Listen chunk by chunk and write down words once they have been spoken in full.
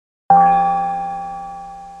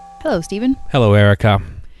Hello, Stephen. Hello, Erica.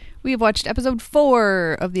 We have watched episode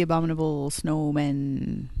 4 of The Abominable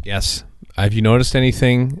Snowmen. Yes. Have you noticed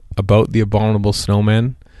anything about the Abominable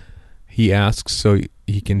Snowmen? He asks so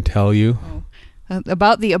he can tell you.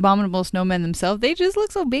 About the Abominable Snowmen themselves, they just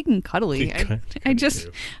look so big and cuddly. I just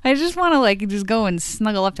want to just go and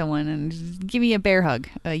snuggle up to one and just give me a bear hug,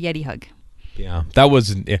 a Yeti hug. Yeah, that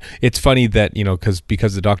was. It's funny that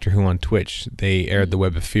because the Doctor Who on Twitch, they aired the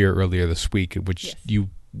Web of Fear earlier this week, which you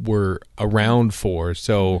were around for.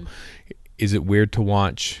 So, is it weird to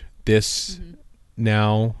watch this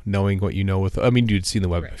now, knowing what you know? You'd seen the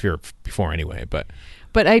Web of Fear before anyway, but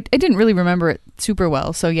I didn't really remember it super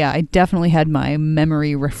well. So yeah, I definitely had my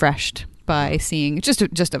memory refreshed by seeing just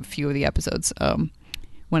a few of the episodes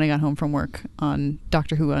when I got home from work on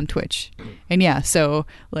Doctor Who on Twitch. And yeah, so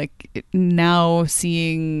now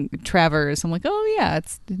seeing Travers, I'm like, oh yeah,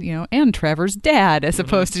 it's and Travers' dad, as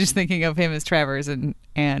opposed to just thinking of him as Travers and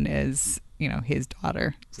Anne as his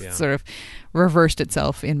daughter. Yeah. Sort of reversed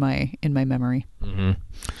itself in my memory. Mm-hmm.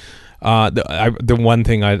 The one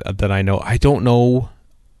thing that I know, I don't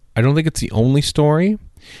think it's the only story,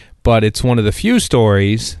 but it's one of the few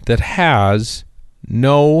stories that has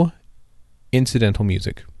no incidental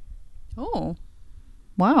music. Oh,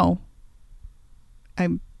 wow.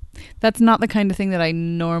 That's not the kind of thing that I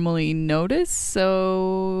normally notice.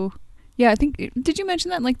 So yeah, I think, did you mention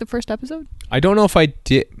that in the first episode? I don't know if I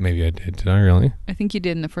did. Maybe I did. Did I really? I think you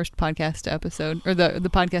did in the first podcast episode, or the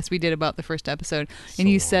podcast we did about the first episode. And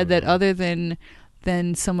you said that other than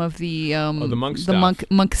some of the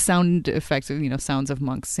monk sound effects, sounds of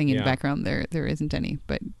monks singing in the background, there isn't any.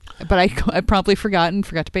 But I promptly forgot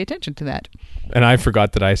to pay attention to that. And I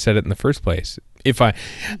forgot that I said it in the first place. I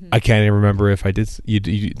can't even remember if I did. You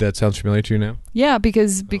that sounds familiar to you now? Yeah,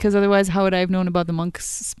 because otherwise, how would I have known about the monks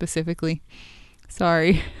specifically?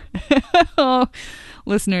 Sorry. Oh,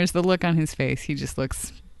 listeners, the look on his face, he just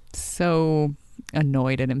looks so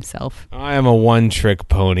annoyed at himself. I am a one-trick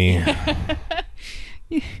pony.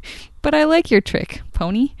 But I like your trick,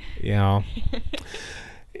 pony. Yeah.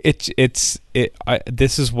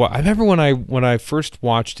 This is what I remember when I first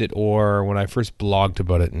watched it, or when I first blogged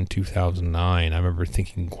about it in 2009. I remember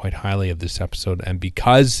thinking quite highly of this episode, and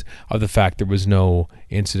because of the fact there was no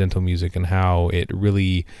incidental music and how it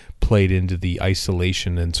really played into the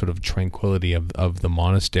isolation and sort of tranquility of the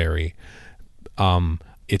monastery,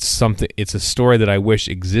 it's a story that I wish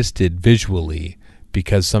existed visually,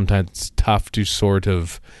 because sometimes it's tough to sort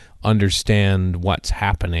of understand what's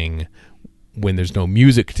happening when there's no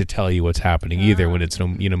music to tell you what's happening either, when it's no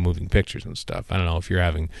moving pictures and stuff. I don't know if you're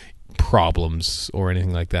having problems or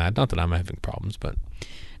anything like that. Not that I'm having problems, but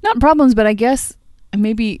not problems, but I guess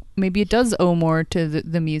maybe it does owe more to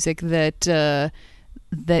the music that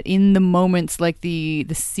in the moments like the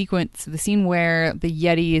scene where the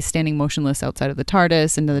Yeti is standing motionless outside of the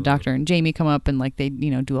TARDIS, and then the Doctor and Jamie come up and they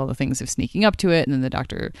do all the things of sneaking up to it, and then the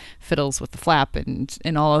Doctor fiddles with the flap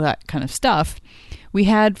and all of that kind of stuff. We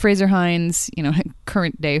had Fraser Hines,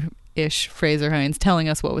 current day-ish Fraser Hines, telling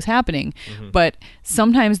us what was happening. But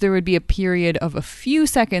sometimes there would be a period of a few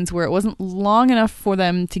seconds where it wasn't long enough for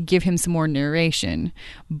them to give him some more narration,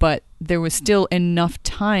 but there was still enough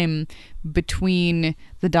time between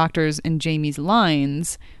the Doctor's and Jamie's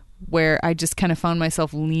lines where I just kind of found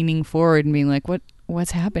myself leaning forward and being like,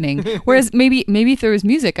 what's happening? Whereas maybe if there was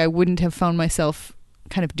music, I wouldn't have found myself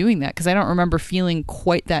kind of doing that, because I don't remember feeling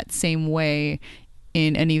quite that same way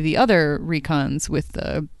in any of the other recons with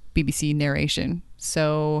the BBC narration.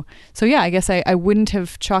 So yeah, I guess I wouldn't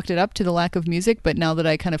have chalked it up to the lack of music, but now that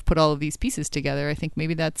I kind of put all of these pieces together, I think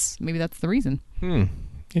maybe that's the reason.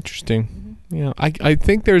 Interesting. Yeah, I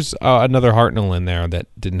think there's another Hartnell in there that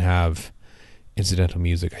didn't have incidental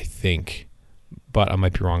music, I think, but I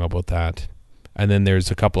might be wrong about that. And then there's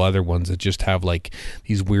a couple other ones that just have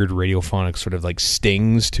these weird radiophonic sort of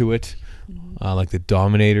stings to it, like the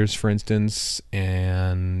Dominators, for instance,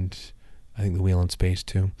 and I think the Wheel in Space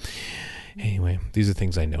too. Anyway, these are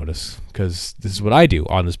things I notice, because this is what I do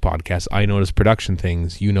on this podcast. I notice production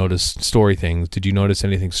things. You notice story things. Did you notice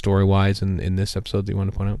anything story-wise in this episode that you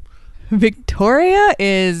want to point out? Victoria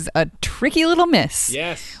is a tricky little miss.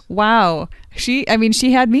 Yes. Wow. She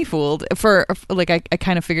had me fooled for I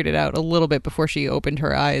kind of figured it out a little bit before she opened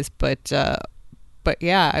her eyes, but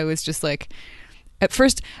yeah, I was just at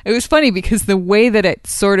first, it was funny because the way that it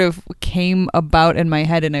sort of came about in my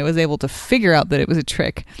head and I was able to figure out that it was a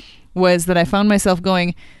trick was that I found myself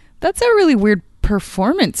going, that's a really weird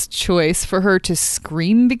performance choice for her to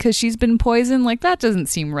scream because she's been poisoned. That doesn't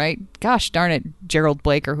seem right. Gosh darn it, Gerald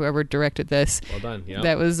Blake or whoever directed this. Well done. Yeah.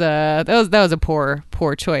 That was a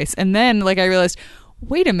poor choice. And then I realized,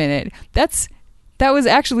 wait a minute, that's that was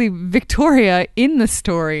actually Victoria in the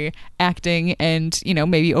story acting, and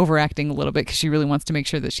maybe overacting a little bit because she really wants to make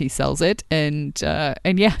sure that she sells it, and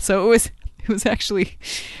yeah, so it was actually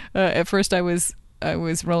at first I was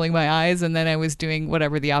rolling my eyes, and then I was doing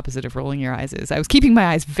whatever the opposite of rolling your eyes is. I was keeping my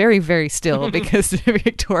eyes very, very still because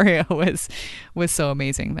Victoria was so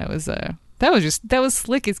amazing. That was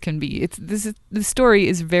slick as can be. The story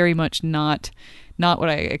is very much not what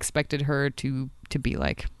I expected her to be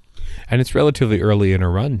like. And it's relatively early in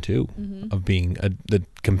her run too, of being the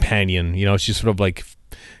companion. She sort of like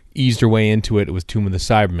eased her way into it with Tomb of the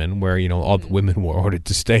Cybermen, where all the women were ordered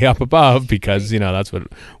to stay up above because that's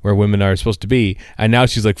where women are supposed to be. And now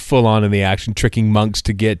she's like full on in the action, tricking monks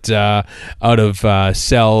to get out of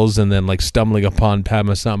cells, and then like stumbling upon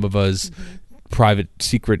Padmasambhava's private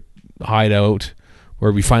secret hideout,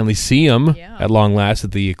 where we finally see him at long last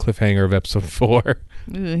at the cliffhanger of episode 4.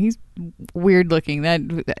 He's weird looking. I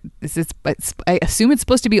assume it's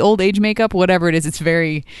supposed to be old age makeup. Whatever it is, it's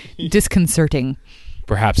very disconcerting.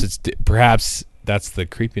 Perhaps that's the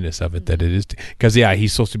creepiness of it, that it is, because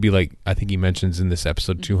he's supposed to be like, I think he mentions in this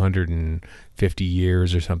episode 250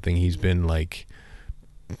 years or something. He's been like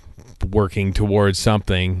working towards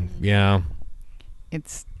something. Yeah.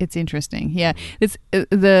 It's interesting. Yeah. It's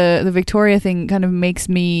the Victoria thing kind of makes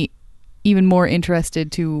me even more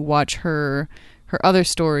interested to watch her other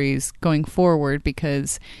stories going forward,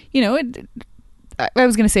 because I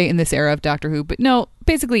was going to say in this era of Doctor Who, but no,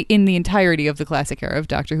 basically in the entirety of the classic era of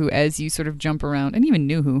Doctor Who, as you sort of jump around, and even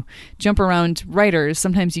New Who, jump around writers,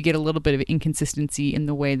 sometimes you get a little bit of inconsistency in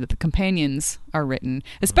the way that the companions are written,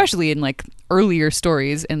 especially in like earlier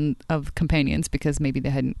stories of companions, because maybe they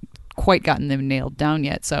hadn't quite gotten them nailed down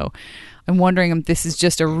yet. So I'm wondering if this is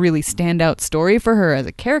just a really standout story for her as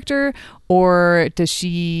a character, or does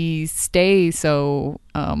she stay so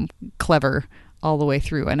clever all the way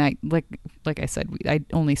through? And I like I said, I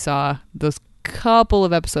only saw those couple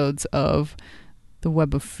of episodes of The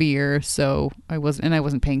Web of Fear, so I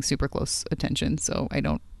wasn't paying super close attention, so I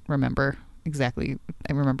don't remember exactly.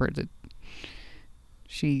 I remember that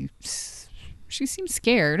she seemed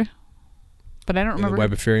scared, but I don't remember. The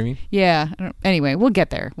Web of Fear, you mean? Yeah. Anyway, we'll get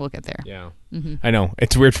there. Yeah. I know.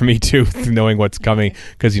 It's weird for me too, knowing what's coming,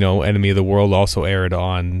 because Enemy of the World also aired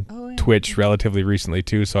on Twitch relatively recently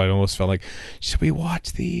too, so I almost felt like, should we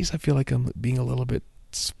watch these? I feel like I'm being a little bit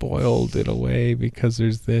spoiled in a way because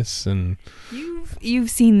there's this, and you've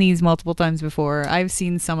seen these multiple times before. I've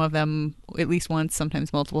seen some of them at least once,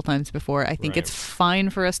 sometimes multiple times before. I think it's fine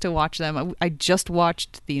for us to watch them. I just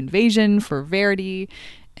watched The Invasion for Verity,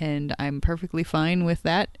 and I'm perfectly fine with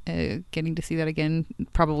that. Getting to see that again,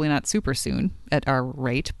 probably not super soon at our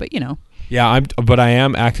rate, but Yeah, but I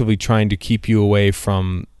am actively trying to keep you away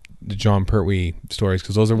from the John Pertwee stories,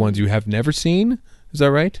 because those are ones you have never seen. Is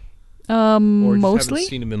that right? Or Mostly. Haven't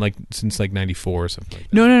seen them in since 94 or something like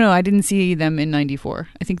that. No. I didn't see them in 94.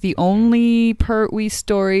 I think the only Pertwee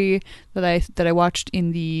story that I watched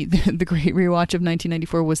in the great rewatch of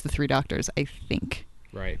 1994 was The Three Doctors, I think.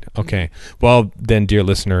 Right. Okay. Well, then, dear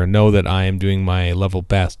listener, know that I am doing my level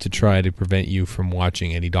best to try to prevent you from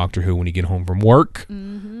watching any Doctor Who when you get home from work.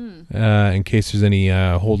 In case there's any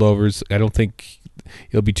holdovers, I don't think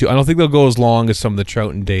they'll go as long as some of the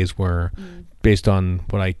Troughton days were, based on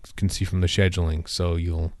what I can see from the scheduling. So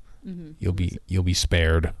you'll be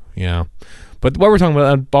spared. Yeah. But what we're talking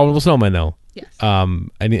about, Abominable Snowmen, though. Yes.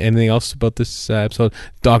 Anything else about this episode?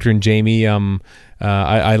 Doctor and Jamie.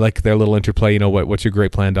 I like their little interplay. What's your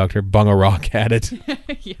great plan, Doctor? Bung a rock at it.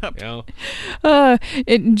 Yep.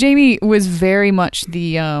 Jamie was very much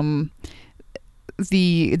the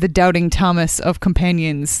doubting Thomas of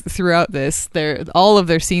companions throughout this. All of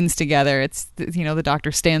their scenes together, it's the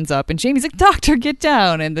Doctor stands up and Jamie's like, "Doctor, get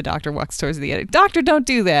down," and the Doctor walks towards the edit. "Doctor, don't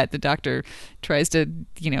do that." The Doctor tries to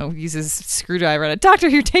use his screwdriver on it. "Doctor,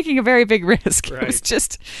 you're taking a very big risk." Right. It was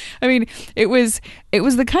just, it was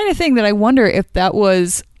the kind of thing that I wonder if that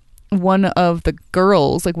was one of the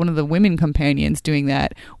girls, like one of the women companions doing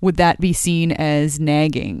that, would that be seen as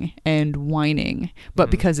nagging and whining?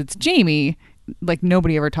 But because it's Jamie, like,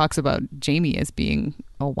 nobody ever talks about Jamie as being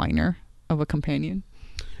a whiner of a companion.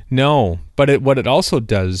 No, but what it also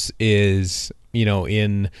does is,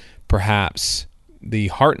 in perhaps the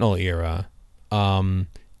Hartnell era,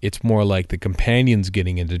 it's more like the companions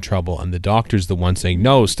getting into trouble and the Doctor's the one saying,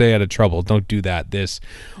 "No, stay out of trouble, don't do that," this.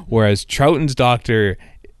 Whereas Troughton's Doctor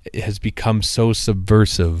has become so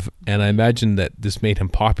subversive, and I imagine that this made him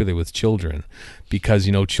popular with children, because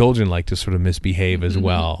children like to sort of misbehave as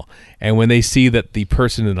well, and when they see that the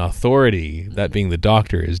person in authority, that being the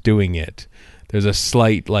Doctor, is doing it, there's a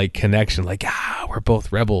slight connection, we're we're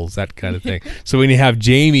both rebels, that kind of thing. So when you have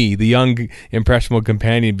Jamie, the young, impressionable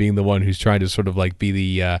companion, being the one who's trying to sort of like be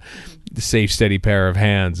the safe, steady pair of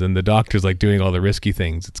hands, and the Doctor's like doing all the risky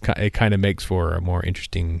things, it kind of makes for a more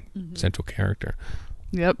interesting central character.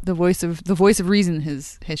 Yep, the voice of reason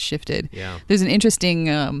has shifted. Yeah. There's an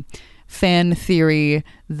interesting fan theory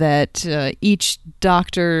that each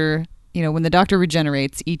Doctor, when the Doctor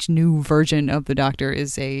regenerates, each new version of the Doctor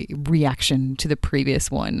is a reaction to the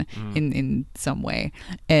previous one in some way.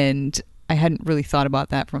 And I hadn't really thought about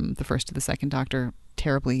that from the first to the second Doctor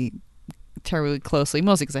terribly closely,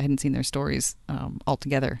 mostly because I hadn't seen their stories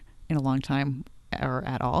altogether in a long time or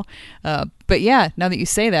at all. But yeah, now that you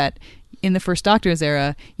say that, in the first Doctor's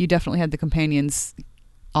era, you definitely had the companions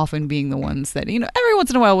often being the ones that, every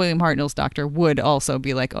once in a while William Hartnell's Doctor would also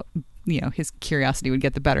be like, his curiosity would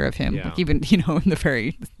get the better of him, like even, in the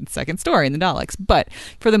very second story in the Daleks. But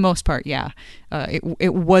for the most part,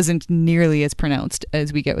 it wasn't nearly as pronounced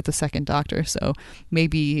as we get with the second Doctor. So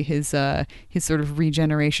maybe his sort of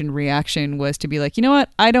regeneration reaction was to be like, you know what?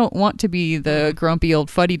 I don't want to be the grumpy old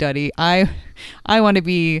fuddy-duddy. I want to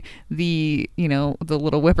be the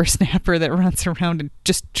little whippersnapper that runs around and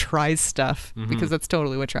just tries stuff, because that's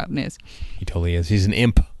totally what Troughton is. He totally is. He's an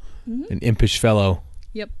imp, an impish fellow.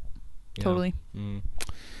 Yep. Totally.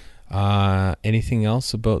 Anything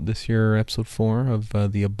else about this year episode 4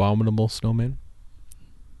 of the Abominable Snowmen?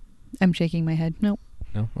 I'm shaking my head. Nope.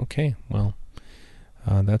 No? Okay. Well,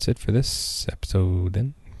 that's it for this episode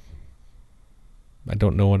then. I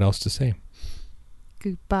don't know what else to say.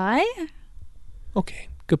 Goodbye. Okay.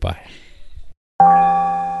 Goodbye.